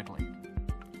automatically.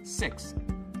 6.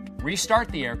 Restart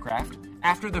the aircraft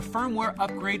after the firmware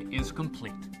upgrade is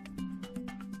complete.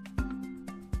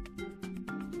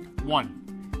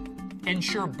 1.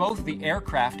 Ensure both the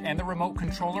aircraft and the remote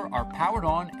controller are powered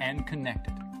on and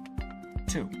connected.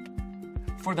 2.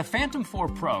 For the Phantom 4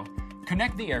 Pro,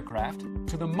 connect the aircraft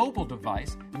to the mobile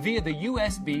device via the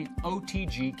USB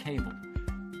OTG cable.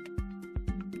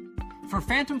 For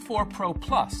Phantom 4 Pro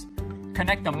Plus,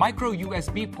 connect the micro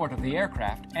USB port of the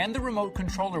aircraft and the remote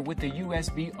controller with the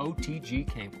USB OTG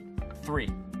cable. 3.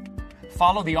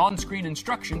 Follow the on-screen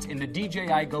instructions in the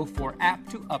DJI Go 4 app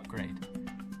to upgrade.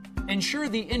 Ensure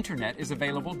the internet is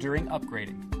available during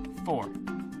upgrading. 4.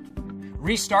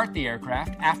 Restart the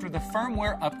aircraft after the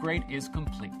firmware upgrade is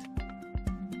complete.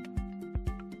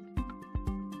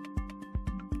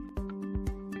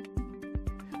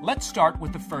 Let's start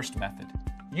with the first method,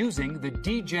 using the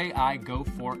DJI Go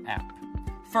 4 app.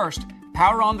 First,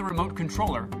 power on the remote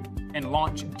controller and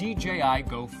launch DJI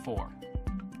Go 4.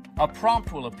 A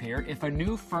prompt will appear if a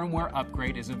new firmware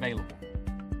upgrade is available.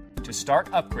 To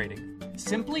start upgrading,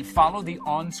 simply follow the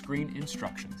on-screen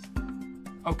instructions.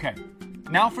 Okay,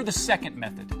 now for the second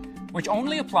method, which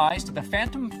only applies to the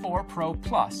Phantom 4 Pro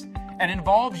Plus and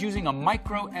involves using a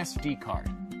micro SD card.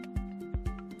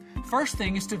 First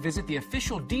thing is to visit the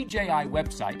official DJI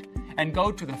website and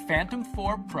go to the Phantom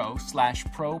 4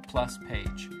 Pro/Pro Plus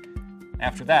page.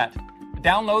 After that,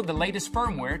 download the latest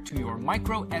firmware to your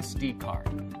micro SD card.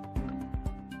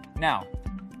 Now,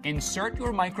 insert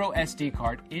your micro SD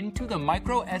card into the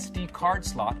micro SD card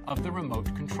slot of the remote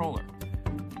controller.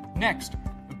 Next,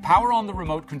 power on the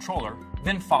remote controller,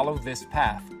 then follow this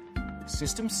path: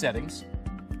 System Settings,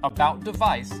 About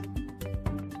Device,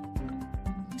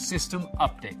 System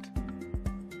Update.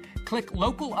 Click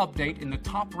Local Update in the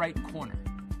top right corner.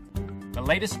 The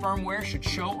latest firmware should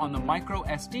show on the micro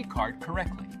SD card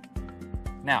correctly.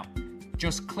 Now,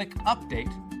 just click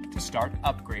Update to start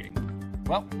upgrading.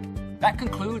 Well, that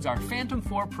concludes our Phantom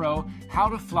 4 Pro How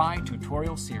to Fly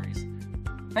tutorial series.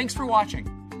 Thanks for watching,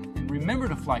 and remember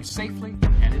to fly safely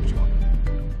and enjoy.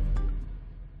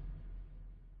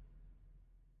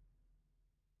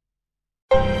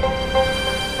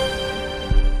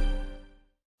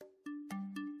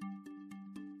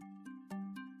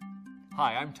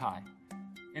 Hi, I'm Ty.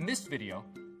 In this video,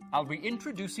 I'll be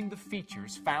introducing the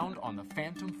features found on the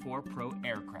Phantom 4 Pro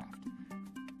aircraft.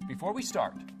 Before we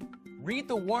start, read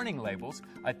the warning labels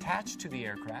attached to the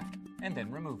aircraft and then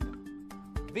remove them.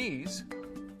 These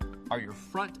are your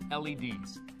front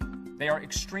LEDs. They are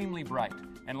extremely bright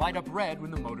and light up red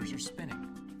when the motors are spinning.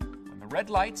 When the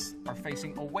red lights are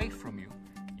facing away from you,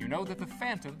 you know that the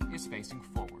Phantom is facing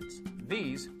forwards.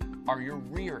 These are your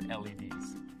rear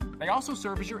LEDs. They also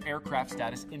serve as your aircraft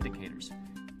status indicators.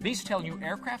 These tell you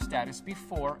aircraft status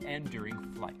before and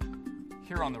during flight.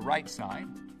 Here on the right side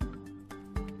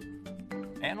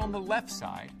and on the left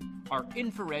side are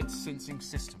infrared sensing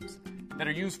systems that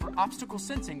are used for obstacle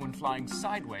sensing when flying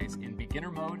sideways in beginner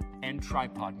mode and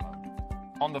tripod mode.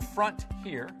 On the front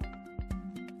here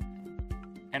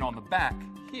and on the back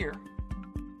here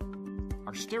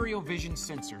are stereo vision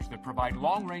sensors that provide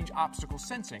long-range obstacle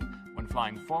sensing when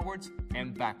flying forwards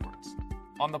and backwards.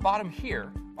 On the bottom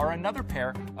here are another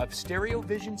pair of stereo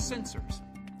vision sensors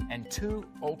and 2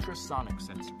 ultrasonic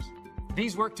sensors.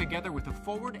 These work together with the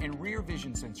forward and rear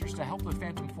vision sensors to help the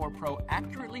Phantom 4 Pro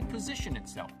accurately position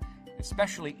itself,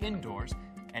 especially indoors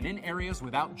and in areas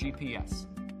without GPS.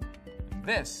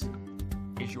 This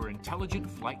is your intelligent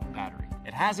flight battery.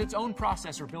 It has its own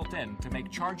processor built in to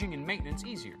make charging and maintenance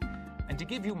easier and to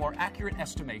give you more accurate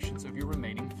estimations of your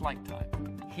remaining flight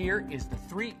time. Here is the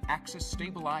 3-axis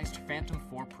stabilized Phantom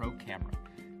 4 Pro camera.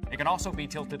 It can also be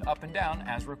tilted up and down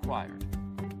as required.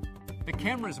 The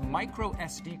camera's micro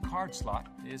SD card slot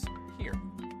is here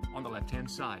on the left-hand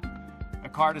side. A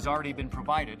card has already been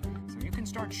provided, so you can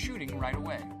start shooting right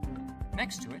away.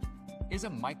 Next to it is a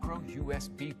micro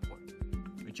USB port,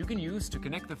 which you can use to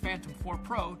connect the Phantom 4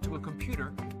 Pro to a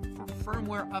computer for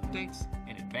firmware updates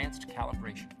and advanced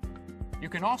calibration. You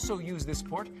can also use this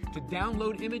port to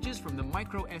download images from the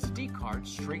micro SD card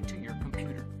straight to your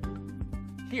computer.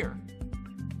 Here,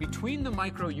 between the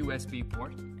micro USB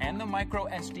port and the micro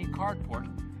SD card port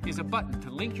is a button to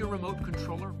link your remote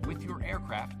controller with your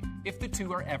aircraft if the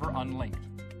two are ever unlinked.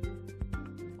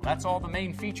 Well, that's all the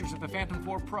main features of the Phantom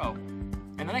 4 Pro.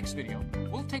 In the next video,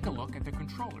 we'll take a look at the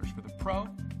controllers for the Pro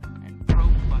and Pro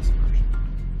Plus version.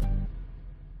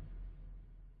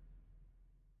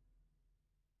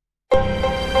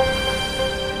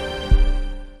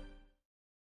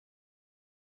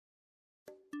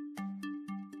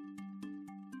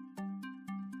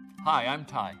 Hi, I'm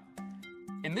Ty.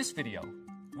 In this video,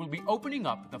 we'll be opening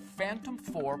up the Phantom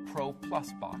 4 Pro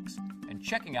Plus box and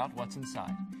checking out what's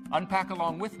inside. Unpack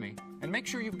along with me and make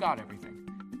sure you've got everything.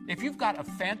 If you've got a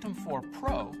Phantom 4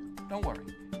 Pro, don't worry.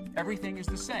 everything is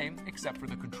the same except for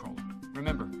the controller.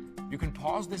 Remember, you can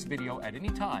pause this video at any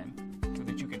time so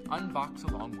that you can unbox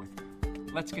along with me.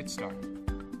 Let's get started.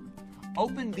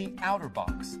 Open the outer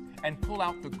box and pull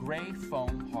out the gray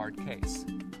foam hard case.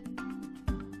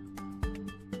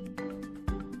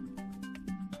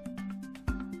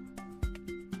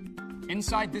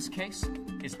 Inside this case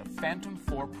is the Phantom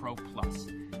 4 Pro Plus.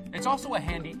 It's also a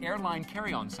handy airline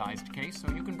carry-on sized case,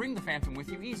 so you can bring the Phantom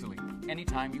with you easily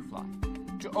anytime you fly.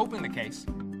 To open the case,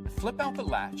 flip out the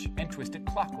latch and twist it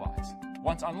clockwise.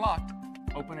 Once unlocked,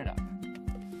 open it up.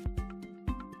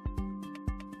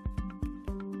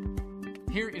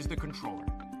 Here is the controller.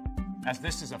 As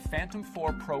this is a Phantom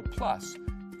 4 Pro Plus,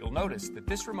 you'll notice that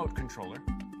this remote controller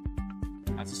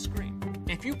has a screen.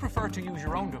 If you prefer to use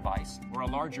your own device or a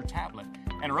larger tablet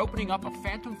and are opening up a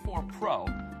Phantom 4 Pro,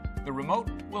 the remote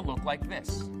will look like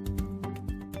this,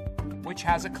 which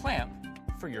has a clamp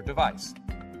for your device.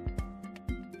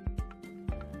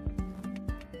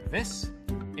 This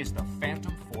is the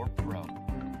Phantom 4 Pro.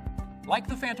 Like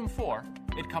the Phantom 4,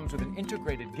 it comes with an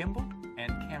integrated gimbal and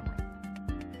camera.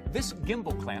 This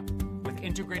gimbal clamp with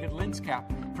integrated lens cap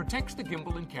protects the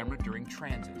gimbal and camera during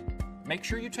transit. Make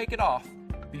sure you take it off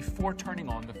before turning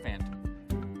on the Phantom.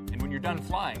 And when you're done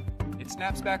flying, it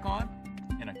snaps back on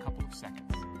in a couple of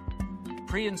seconds.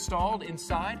 Pre-installed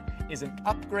inside is an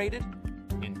upgraded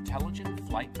intelligent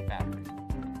flight battery.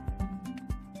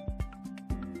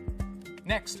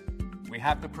 Next, we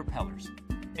have the propellers.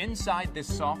 Inside this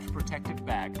soft protective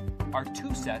bag are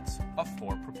 2 sets of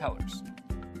 4 propellers.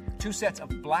 2 sets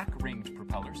of black ringed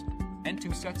propellers and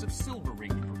 2 sets of silver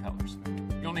ringed propellers.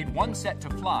 You'll need 1 set to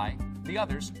fly, the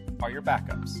others are your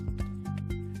backups.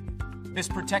 This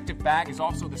protective bag is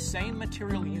also the same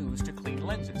material used to clean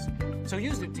lenses, so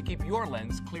use it to keep your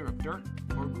lens clear of dirt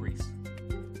or grease.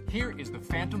 Here is the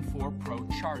Phantom 4 Pro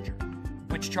charger,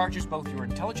 which charges both your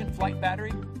intelligent flight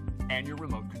battery and your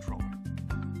remote controller.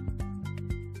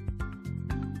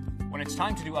 When it's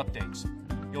time to do updates,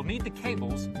 you'll need the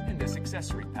cables in this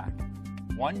accessory pack.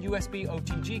 1 USB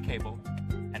OTG cable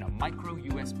and a micro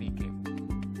USB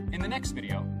cable. In the next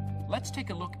video, let's take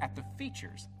a look at the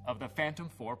features of the Phantom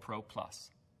 4 Pro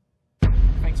Plus.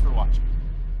 Thanks for watching.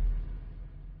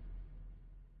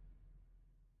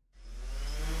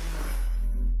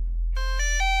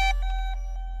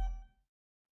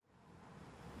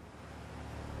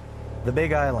 The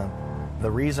Big Island. The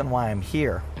reason why I'm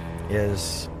here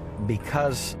is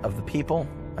because of the people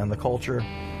and the culture.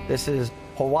 This is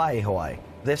Hawaii, Hawaii.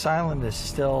 This island has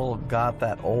still got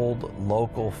that old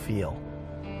local feel.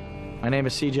 My name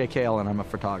is CJ Kale and I'm a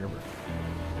photographer.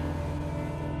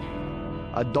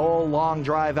 A dull, long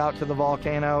drive out to the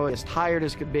volcano, as tired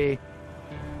as could be,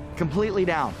 completely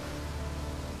down.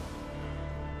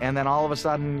 And then all of a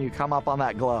sudden you come up on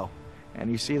that glow. And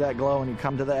you see that glow and you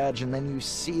come to the edge and then you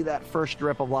see that first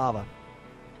drip of lava.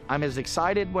 I'm as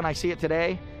excited when I see it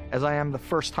today as I am the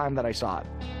first time that I saw it.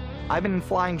 I've been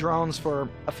flying drones for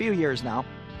a few years now.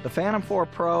 The Phantom 4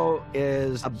 Pro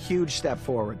is a huge step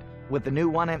forward. With the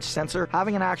new 1-inch sensor,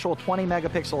 having an actual 20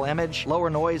 megapixel image, lower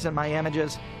noise in my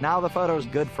images, now the photo is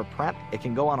good for print. It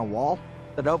can go on a wall.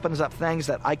 That opens up things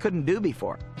that I couldn't do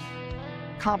before.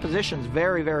 Composition is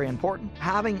very, very important.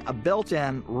 Having a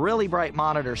built-in, really bright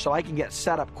monitor so I can get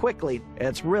set up quickly,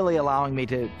 it's really allowing me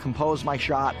to compose my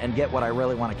shot and get what I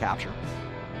really want to capture.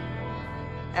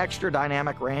 Extra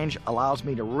dynamic range allows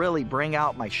me to really bring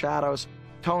out my shadows,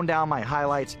 tone down my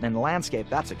highlights, and in landscape,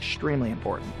 that's extremely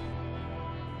important.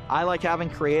 I like having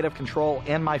creative control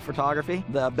in my photography,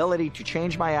 the ability to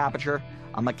change my aperture,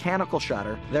 a mechanical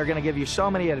shutter. They're going to give you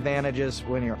so many advantages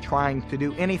when you're trying to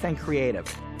do anything creative.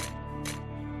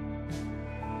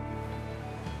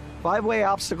 5-way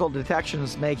obstacle detection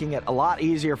is making it a lot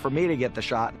easier for me to get the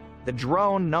shot. The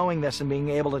drone knowing this and being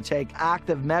able to take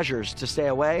active measures to stay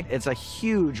away, it's a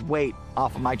huge weight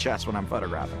off of my chest when I'm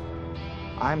photographing.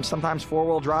 I'm sometimes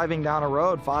 4-wheel driving down a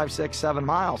road 5, 6, 7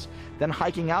 miles, then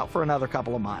hiking out for another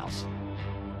couple of miles.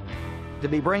 To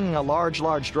be bringing a large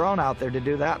drone out there to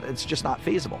do that, it's just not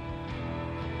feasible.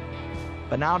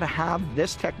 But now to have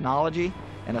this technology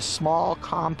in a small,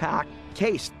 compact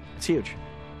case, it's huge.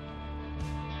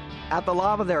 At the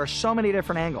lava, there are so many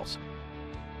different angles.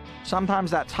 Sometimes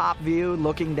that top view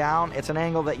looking down, it's an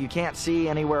angle that you can't see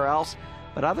anywhere else,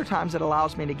 but other times it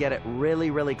allows me to get it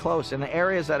really, really close in the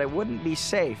areas that it wouldn't be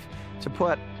safe to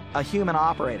put a human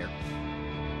operator.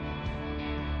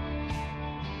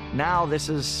 Now this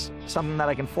is something that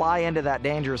I can fly into that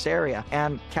dangerous area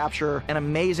and capture an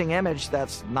amazing image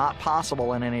that's not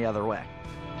possible in any other way.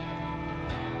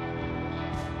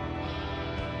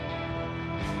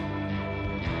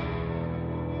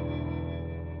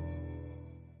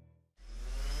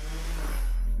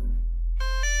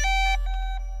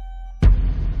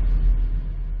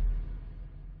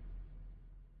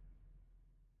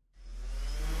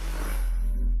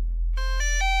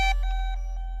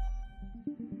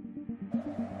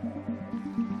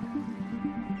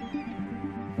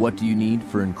 What do you need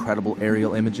for incredible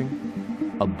aerial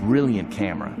imaging? A brilliant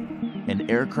camera, an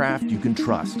aircraft you can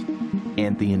trust,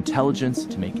 and the intelligence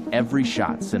to make every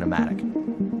shot cinematic.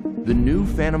 The new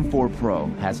Phantom 4 Pro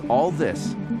has all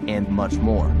this and much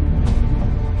more.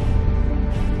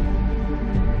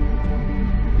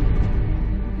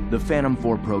 The Phantom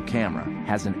 4 Pro camera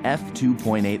has an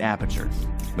f2.8 aperture,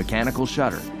 mechanical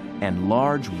shutter, and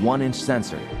large 1-inch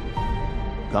sensor,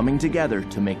 coming together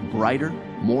to make brighter,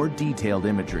 more detailed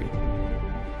imagery.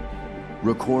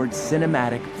 Record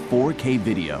cinematic 4K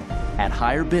video at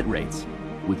higher bit rates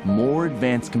with more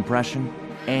advanced compression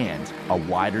and a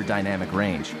wider dynamic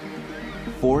range.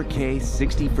 4K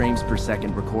 60 frames per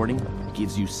second recording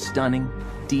gives you stunning,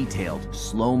 detailed,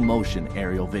 slow motion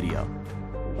aerial video.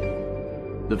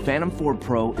 The Phantom 4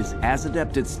 Pro is as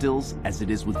adept at stills as it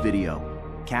is with video,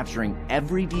 capturing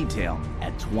every detail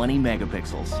at 20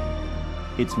 megapixels.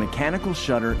 Its mechanical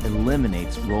shutter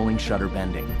eliminates rolling shutter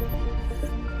bending.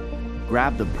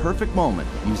 Grab the perfect moment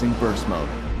using burst mode.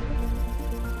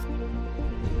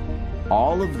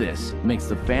 All of this makes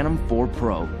the Phantom 4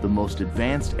 Pro the most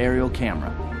advanced aerial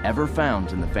camera ever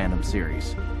found in the Phantom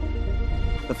series.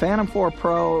 The Phantom 4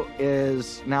 Pro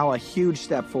is now a huge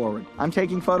step forward. I'm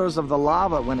taking photos of the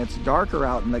lava when it's darker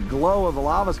out and the glow of the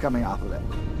lava is coming off of it.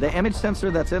 The image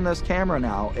sensor that's in this camera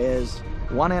now is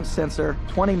 1-inch sensor,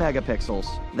 20 megapixels.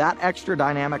 That extra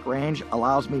dynamic range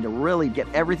allows me to really get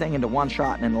everything into one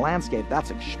shot, and in the landscape,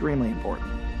 that's extremely important.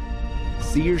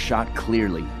 See your shot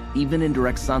clearly, even in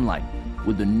direct sunlight,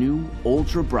 with the new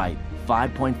ultra-bright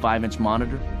 5.5-inch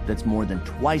monitor that's more than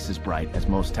twice as bright as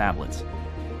most tablets.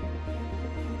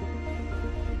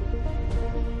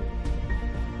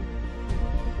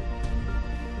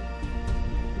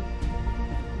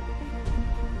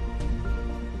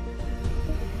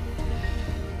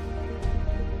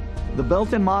 The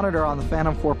built-in monitor on the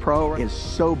Phantom 4 Pro is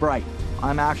so bright.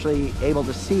 I'm actually able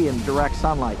to see in direct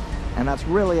sunlight, and that's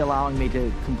really allowing me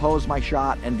to compose my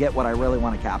shot and get what I really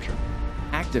want to capture.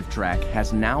 Active Track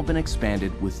has now been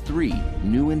expanded with 3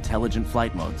 new intelligent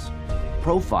flight modes.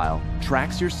 Profile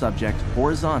tracks your subject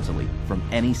horizontally from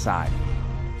any side.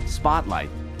 Spotlight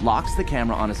locks the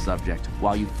camera on a subject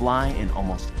while you fly in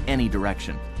almost any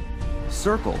direction.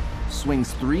 Circle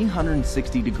swings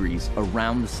 360 degrees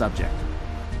around the subject.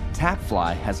 Tap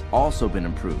Fly has also been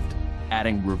improved,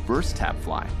 adding reverse tap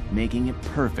fly, making it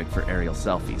perfect for aerial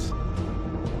selfies.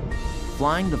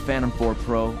 Flying the Phantom 4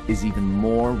 Pro is even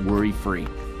more worry-free.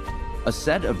 A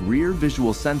set of rear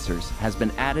visual sensors has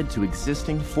been added to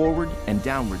existing forward and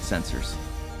downward sensors.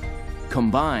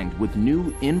 Combined with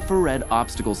new infrared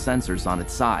obstacle sensors on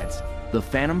its sides, the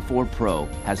Phantom 4 Pro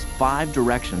has 5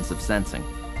 directions of sensing.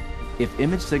 If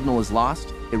image signal is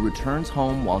lost, it returns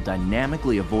home while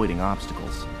dynamically avoiding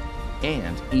obstacles,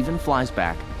 and even flies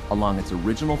back along its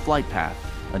original flight path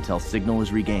until signal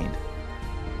is regained.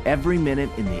 Every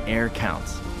minute in the air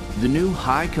counts. The new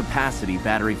high-capacity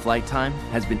battery flight time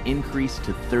has been increased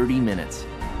to 30 minutes.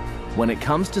 When it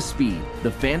comes to speed,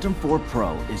 the Phantom 4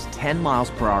 Pro is 10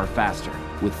 miles per hour faster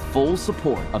with full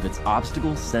support of its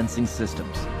obstacle sensing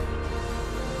systems.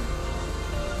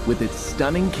 With its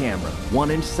stunning camera,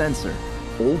 1-inch sensor,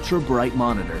 ultra-bright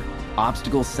monitor,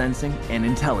 obstacle sensing, and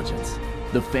intelligence,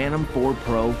 the Phantom 4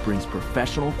 Pro brings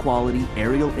professional quality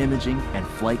aerial imaging and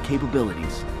flight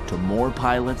capabilities to more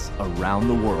pilots around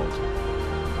the world.